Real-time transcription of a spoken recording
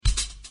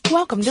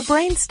Welcome to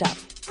Brain Stuff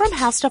from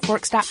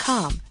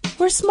HowStuffWorks.com,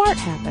 where smart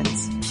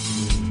happens.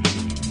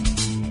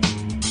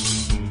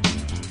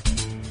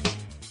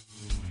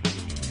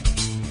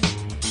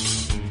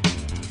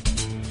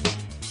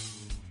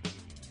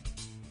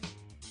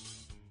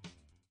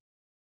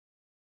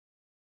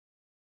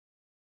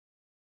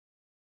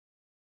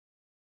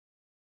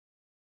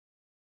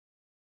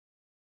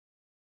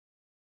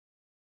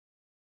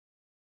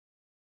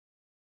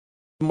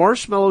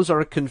 Marshmallows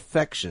are a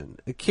confection,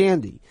 a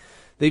candy.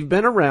 They've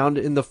been around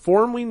in the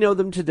form we know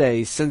them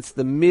today since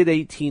the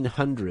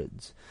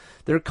mid-1800s.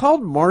 They're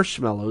called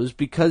marshmallows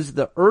because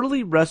the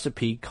early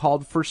recipe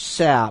called for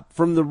sap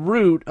from the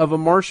root of a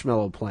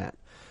marshmallow plant.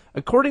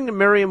 According to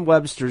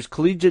Merriam-Webster's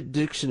Collegiate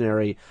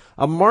Dictionary,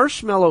 a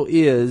marshmallow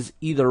is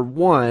either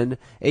 1,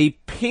 a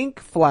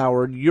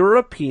pink-flowered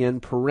European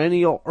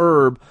perennial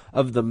herb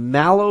of the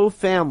mallow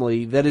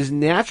family that is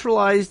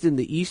naturalized in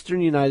the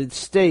eastern United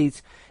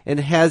States and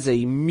has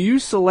a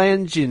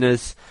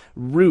mucilaginous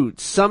root,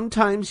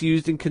 sometimes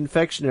used in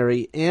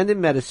confectionery and in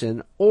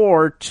medicine,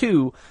 or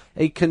 2,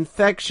 a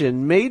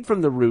confection made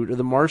from the root of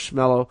the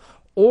marshmallow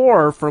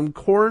or from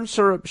corn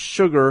syrup,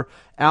 sugar,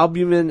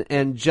 albumin,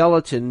 and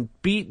gelatin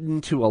beaten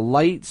to a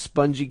light,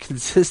 spongy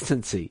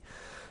consistency.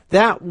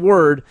 That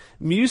word,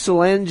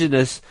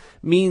 mucilaginous,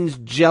 means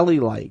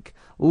jelly-like.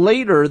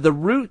 Later, the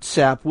root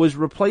sap was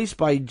replaced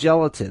by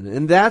gelatin,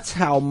 and that's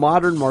how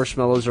modern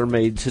marshmallows are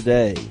made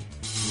today.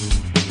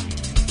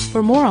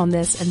 For more on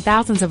this and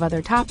thousands of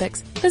other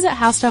topics, visit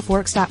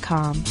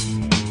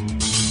HowStuffWorks.com.